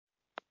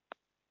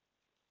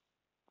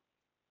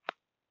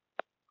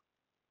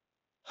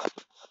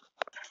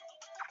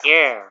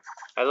Yeah,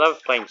 I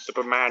love playing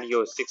Super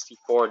Mario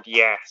 64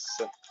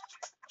 DS.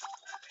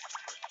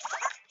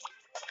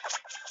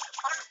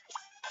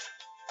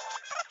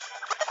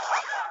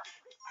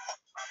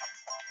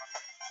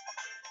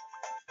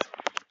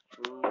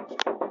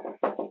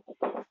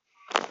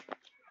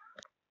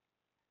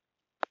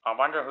 I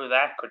wonder who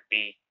that could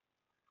be.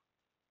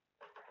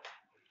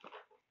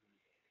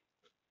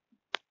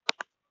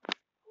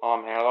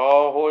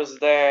 Hello, who's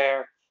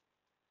there?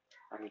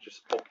 Let me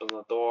just open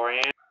the door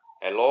in.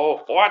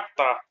 Hello, what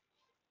the?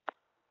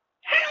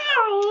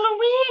 Hello,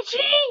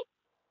 Luigi!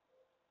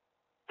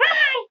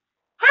 Hi!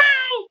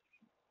 Hi!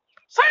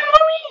 Son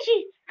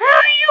Luigi, how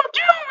are you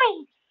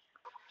doing?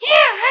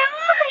 Yeah, how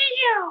are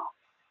you?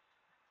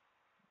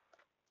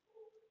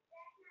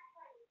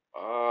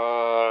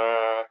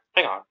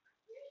 Hang on.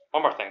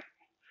 One more thing.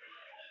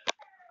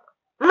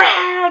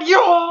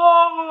 Mario!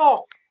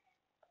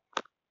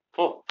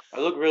 Oh, I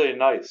look really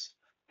nice.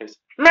 It's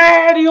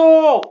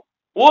Mario!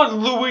 What,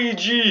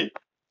 Luigi?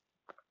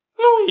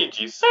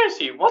 Luigi,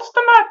 seriously, what's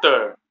the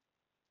matter?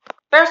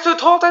 There's two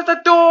toads at the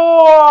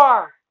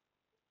door!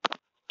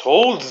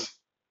 Toads?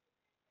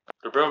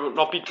 There better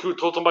not be two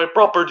toads on my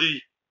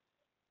property.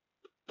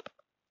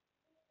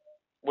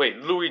 Wait,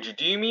 Luigi,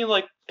 do you mean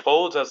like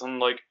toads as in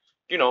like,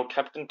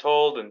 Captain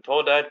Toad and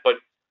Toadette, but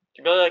do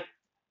you mean like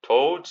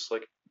toads?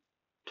 Like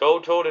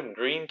Toad and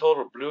green toad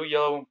or blue,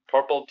 yellow,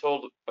 purple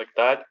toad, like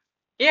that?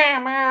 Yeah,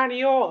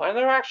 Mario, and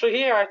they're actually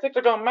here. I think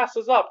they're gonna mess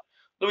us up.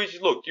 Luigi,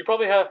 look, you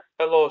probably have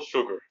a lot of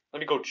sugar. Let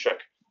me go check.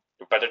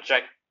 You better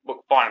check.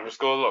 Look, fine, let's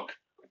go look.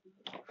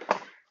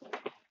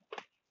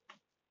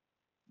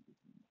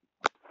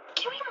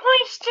 Can we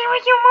please stay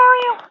with you,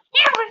 Mario?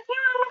 Yeah, but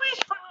you and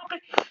Luigi for a little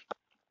bit.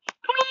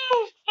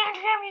 Please, and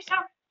have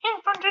yourself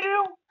fun to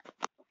do.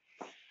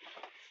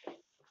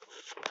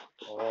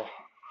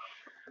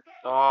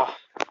 Oh.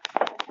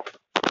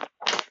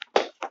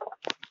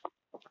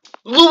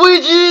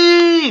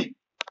 Luigi!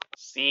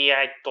 See,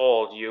 I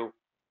told you.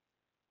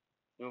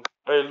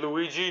 Hey,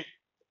 Luigi,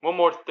 one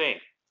more thing.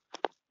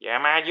 Yeah,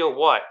 Mario,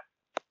 what?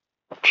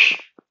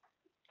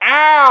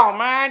 Ow,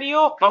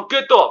 Mario! Now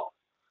get up!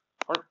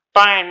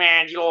 Fine,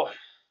 Mario.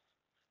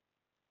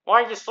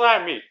 Why you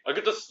slap me? I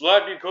get to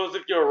slap you because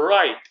if you're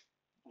right.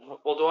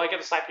 Well, do I get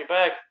to slap you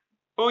back?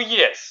 Oh,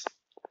 yes.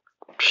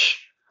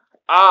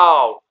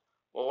 Ow!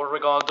 What are we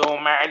gonna do,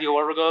 Mario?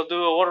 What are we gonna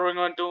do? What are we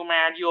gonna do,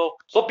 Mario?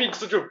 Stop being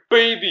such a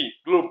baby,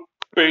 little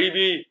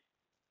baby.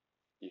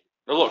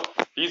 Now look,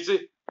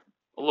 easy.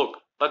 Look,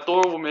 that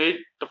door we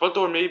made, the front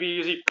door may be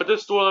easy, but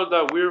this door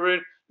that we're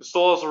in is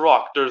solid as a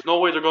rock. There's no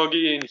way they're gonna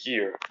get in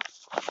here.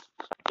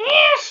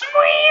 Yes,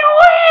 we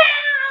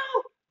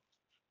will!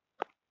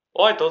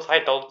 Oh, I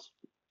don't.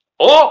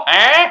 Oh,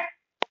 eh?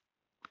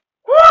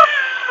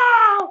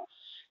 Wow!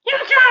 You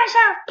guys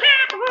have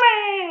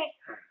Pac-Man!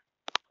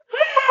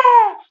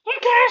 Oh, you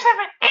guys have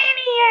an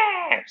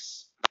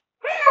NES!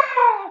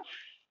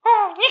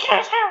 Oh, you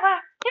guys have an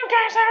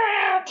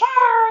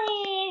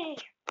Atari!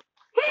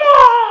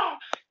 Oh,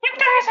 you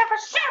guys have a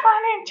Super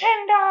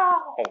Nintendo!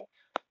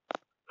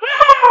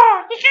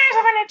 Oh, you guys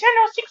have a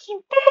Nintendo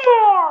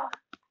 64!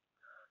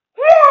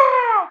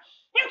 Oh,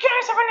 you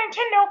guys have a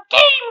Nintendo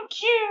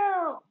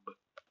GameCube!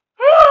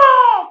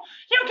 Oh,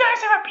 you guys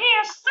have a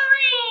PS3!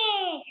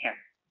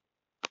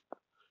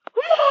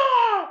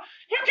 Oh,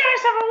 you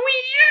guys have a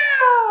Wii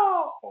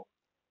U!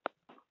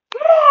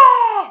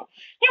 Oh,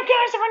 you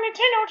guys have a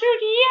Nintendo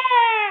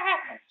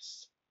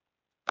 2DS!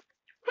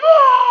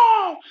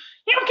 Oh,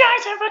 you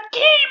guys have a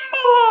Game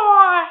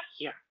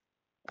Boy!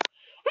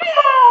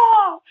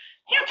 Oh,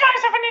 you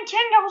guys have a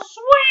Nintendo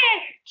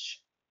Switch!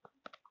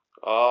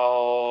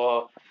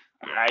 Oh,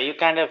 are you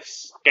kind of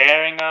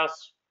scaring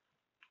us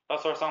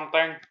or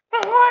something?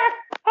 What?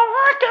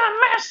 Oh, I'm gonna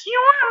mess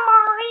you up,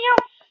 Mario!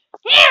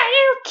 Yeah,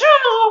 you too,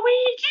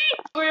 Luigi!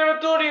 We're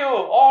gonna do to you!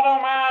 Oh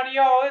no,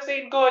 Mario, this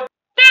ain't good!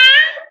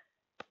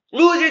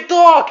 Luigi,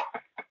 talk!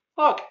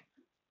 Look!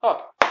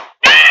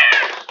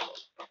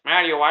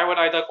 Mario, why would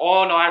I duck?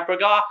 Oh no, I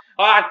forgot!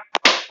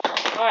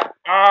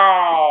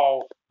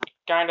 Ow!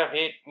 Kind of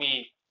hit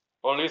me.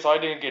 Or at least I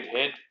didn't get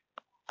hit.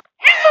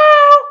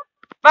 Hello!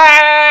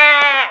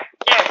 Ah!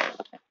 Yes!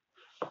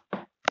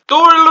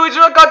 Don't Luigi,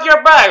 I got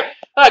your back!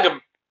 Like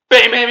a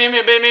bang, bang, bang,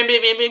 bang, bang, bang,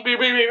 bang, bang, bang,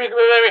 bang, bang,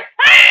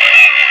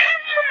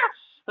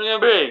 bang,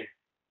 bang.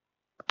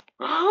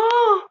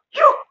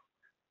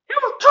 You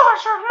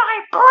tortured my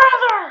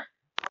brother!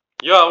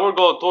 Yeah, we're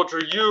gonna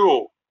torture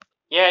you!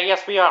 Yeah,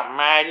 yes we are,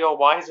 Mario.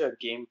 Why is there a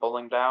game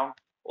falling down?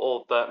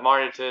 Oh, that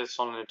Mario Tennis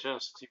on the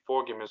Nintendo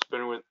 64 game has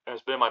been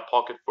in my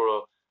pocket for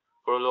a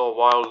little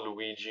while,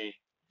 Luigi.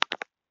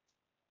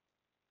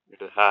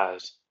 It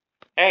has.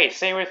 Hey,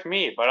 same with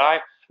me, but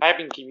I've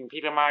been keeping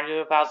Peter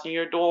Mario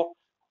 1,000-Year Door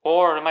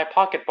or in my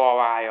pocket for a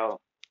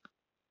while.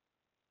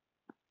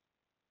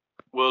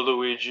 Well,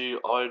 Luigi,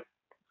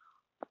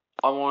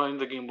 I wanted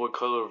the Game Boy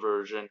Color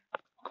version.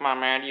 Come on,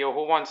 Mario,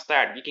 who wants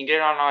that? You can get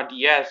it on our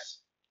DS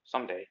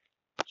someday.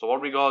 So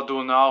what we gotta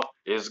do now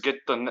is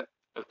get the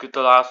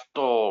last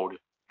toad.